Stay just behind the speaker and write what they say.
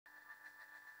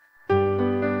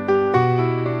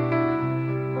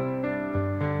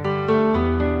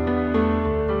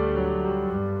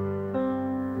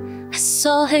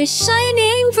her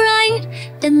shining bright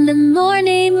in the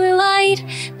morning light.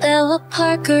 Bella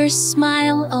Parker's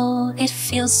smile, oh, it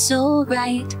feels so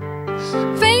right.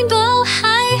 Rainbow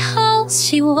high halls,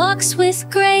 she walks with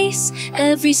grace.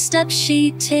 Every step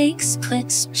she takes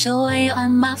puts joy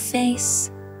on my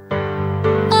face.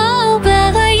 Oh,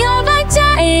 Bella, you're my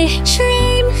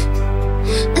daydream,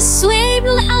 a sweet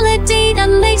melody that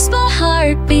makes my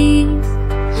heart beat.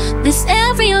 With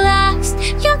every laugh,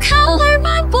 you color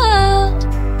my world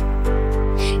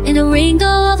in a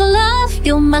rainbow of love.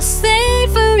 You're my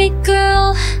favorite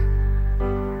girl.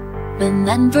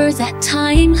 Remember that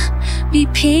time we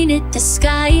painted the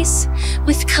skies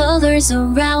with colors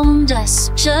around us,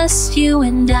 just you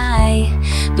and I.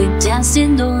 We danced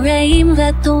in the rain,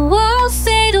 let the world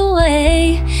fade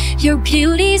away. Your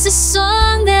beauty's a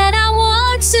song that I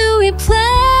want to replay.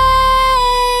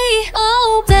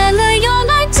 Oh, Bella, you're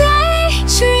my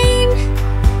daydream,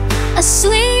 a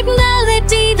sweet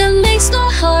melody that makes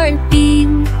my heart beat.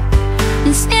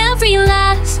 With every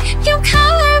laugh, you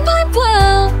color my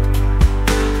world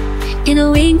in a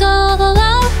rainbow of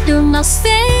love. You're my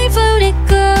favorite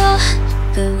girl.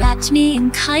 Wrapped me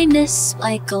in kindness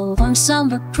like a warm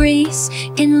summer breeze.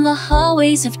 In the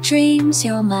hallways of dreams,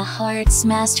 you're my heart's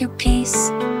masterpiece.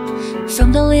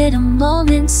 From the little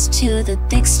moments to the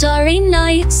big starry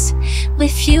nights,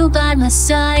 with you by my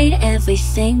side,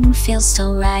 everything feels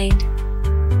so right.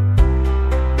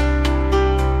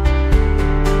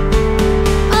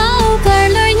 Oh,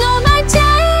 Bella, you're my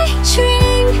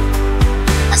daydream,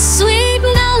 a sweet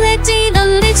melody that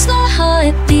makes my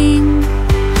heart beat.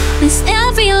 With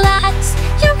every laugh,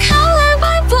 you color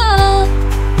my world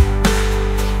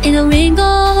in a rainbow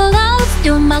of love.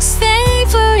 You're my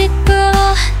favorite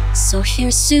girl. So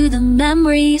here's to the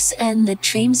memories and the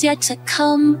dreams yet to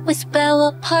come. With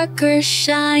Bella Parker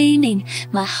shining,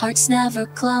 my heart's never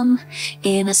glum.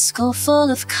 In a school full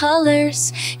of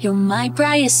colors, you're my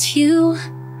brightest hue.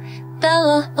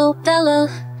 Bella, oh Bella,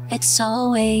 it's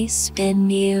always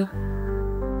been you.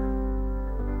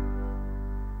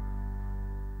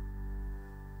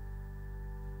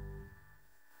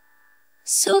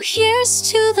 So here's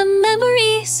to the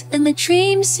memories and the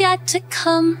dreams yet to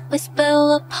come. With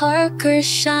Bella Parker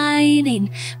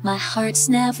shining, my heart's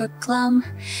never glum.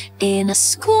 In a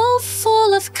school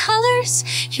full of colors,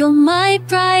 you're my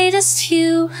brightest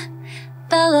hue.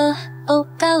 Bella, oh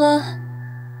Bella,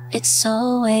 it's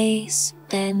always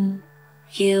been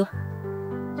you.